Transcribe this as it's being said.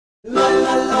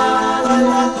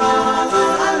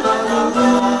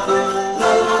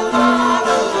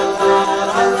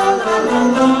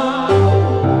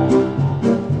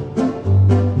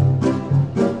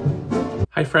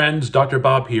Hi friends, Dr.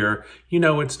 Bob here. You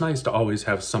know, it's nice to always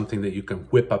have something that you can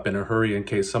whip up in a hurry in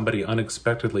case somebody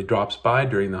unexpectedly drops by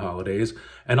during the holidays.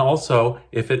 And also,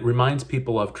 if it reminds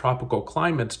people of tropical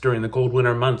climates during the cold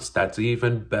winter months, that's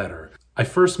even better. I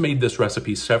first made this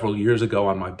recipe several years ago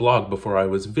on my blog before I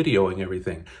was videoing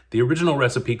everything. The original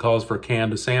recipe calls for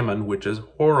canned salmon, which is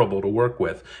horrible to work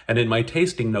with. And in my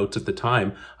tasting notes at the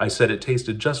time, I said it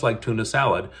tasted just like tuna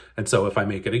salad. And so if I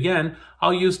make it again,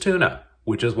 I'll use tuna,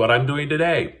 which is what I'm doing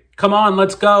today. Come on,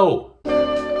 let's go!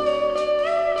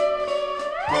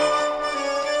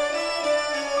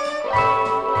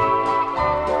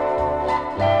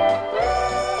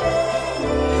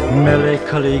 Mele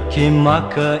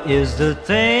Kalikimaka is the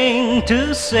thing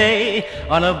to say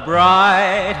on a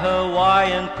bright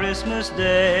Hawaiian Christmas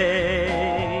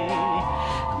day.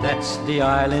 That's the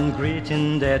island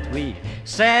greeting that we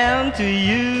send to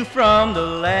you from the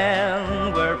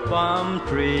land where palm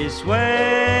trees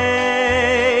sway.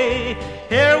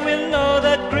 Here we know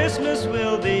that Christmas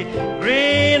will be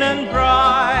green and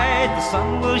bright. The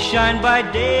sun will shine by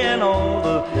day and all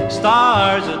the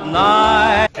stars at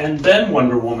night. And then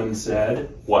Wonder Woman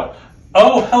said, What?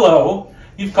 "Oh, hello.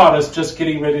 You've caught us just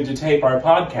getting ready to tape our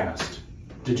podcast.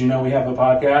 Did you know we have a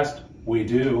podcast? We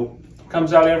do.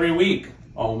 Comes out every week,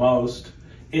 almost.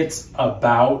 It's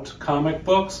about comic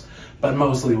books, but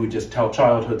mostly we just tell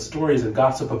childhood stories and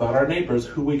gossip about our neighbors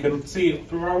who we can see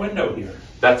through our window here.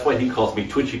 That's why he calls me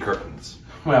Twitchy Curtains.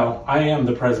 Well, I am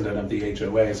the president of the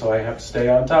HOA, so I have to stay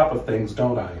on top of things,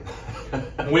 don't I?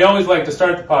 We always like to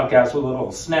start the podcast with a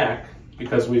little snack,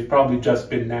 because we've probably just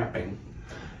been napping.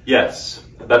 Yes,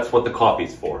 that's what the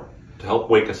coffee's for, to help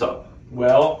wake us up.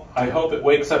 Well, I hope it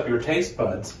wakes up your taste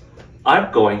buds.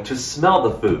 I'm going to smell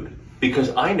the food, because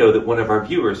I know that one of our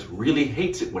viewers really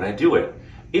hates it when I do it.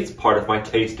 It's part of my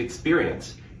taste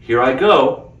experience. Here I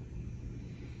go.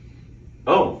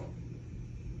 Oh.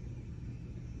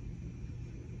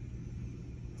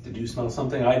 Did you smell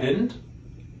something I didn't?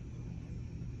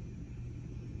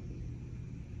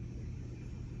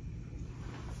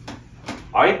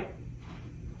 I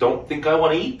don't think I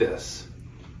want to eat this.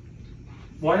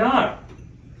 Why not?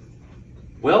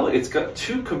 Well, it's got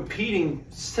two competing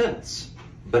scents,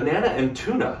 banana and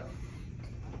tuna.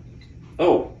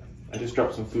 Oh, I just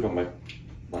dropped some food on my...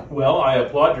 Well, I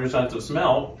applaud your sense of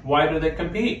smell. Why do they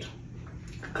compete?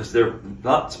 Because they're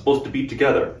not supposed to be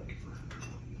together.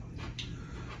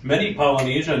 Many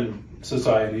Polynesian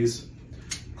societies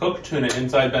cook tuna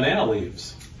inside banana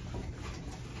leaves.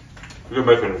 You're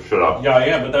making this shit up. Yeah, I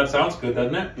am, but that sounds good,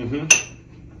 doesn't it?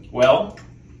 Mm-hmm. Well,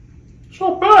 It's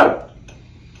not bad.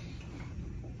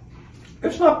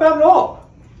 It's not bad at all.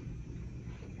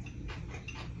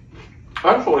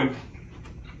 Actually,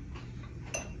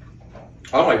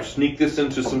 I might sneak this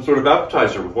into some sort of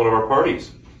appetizer with one of our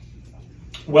parties.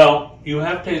 well, you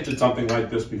have tasted something like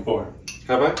this before.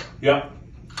 Have I? Yeah.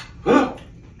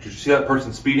 Did you see that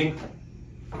person speeding?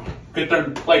 Get their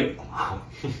plate.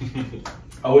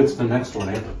 Oh, it's the next one,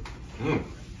 ain't it? Mm.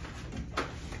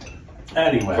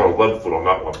 Anyway. Got a lead foot on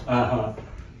that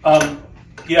one.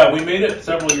 Yeah, we made it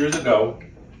several years ago,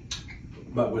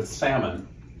 but with salmon.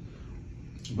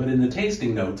 But in the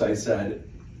tasting notes, I said,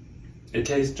 it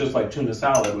tastes just like tuna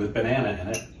salad with banana in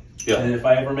it. Yeah. And if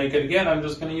I ever make it again, I'm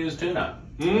just going to use tuna,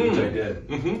 which I did.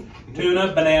 Mm-hmm.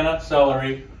 Tuna, banana,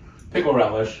 celery, pickle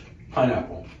relish,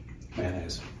 pineapple,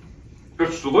 mayonnaise.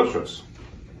 It's delicious.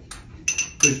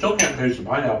 You still can't taste the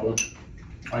pineapple.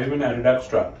 I even added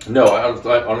extra. No,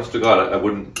 I honest to God, I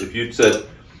wouldn't. If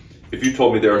you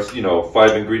told me there's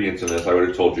 5 ingredients in this, I would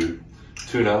have told you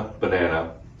tuna,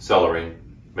 banana, celery,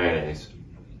 mayonnaise,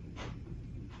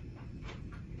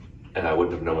 and I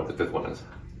wouldn't have known what the 5th one is.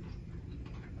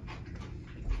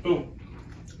 Ooh,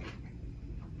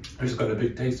 I just got a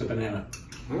big taste of banana.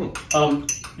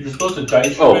 Mm. You're supposed to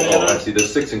dice your banana. Oh, I see.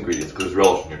 There's 6 ingredients because there's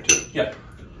relish in here too. Yeah,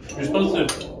 you're supposed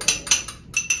to.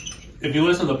 If you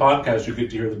listen to the podcast, you get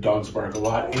to hear the dogs bark a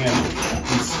lot and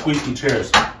these squeaky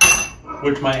chairs,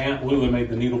 which my Aunt Lula made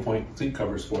the needlepoint seat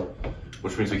covers for.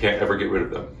 Which means we can't ever get rid of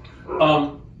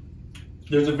them.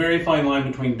 There's a very fine line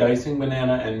between dicing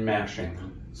banana and mashing.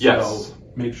 So Yes.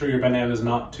 make sure your banana is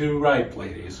not too ripe,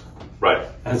 ladies. Right.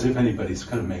 As if anybody's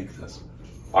going to make this.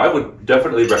 I would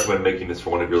definitely recommend making this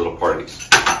for one of your little parties.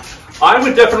 I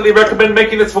would definitely recommend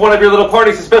making this for one of your little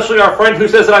parties, especially our friend who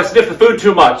says that I sniff the food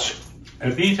too much.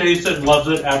 If he tastes it and loves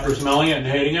it after smelling it and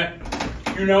hating it,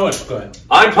 you know it's good.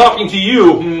 I'm talking to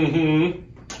you.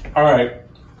 Mm-hmm. All right,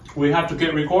 we have to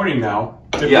get recording now.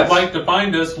 If Yes. you'd like to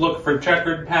find us, look for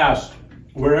Checkered Past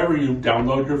wherever you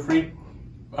download your free.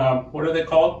 What are they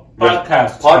called?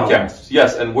 Podcasts. Podcasts.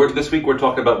 Yes, and this week we're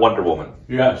talking about Wonder Woman.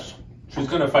 Yes. She's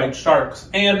going to fight sharks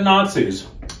and Nazis.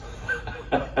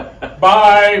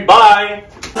 Bye. Bye.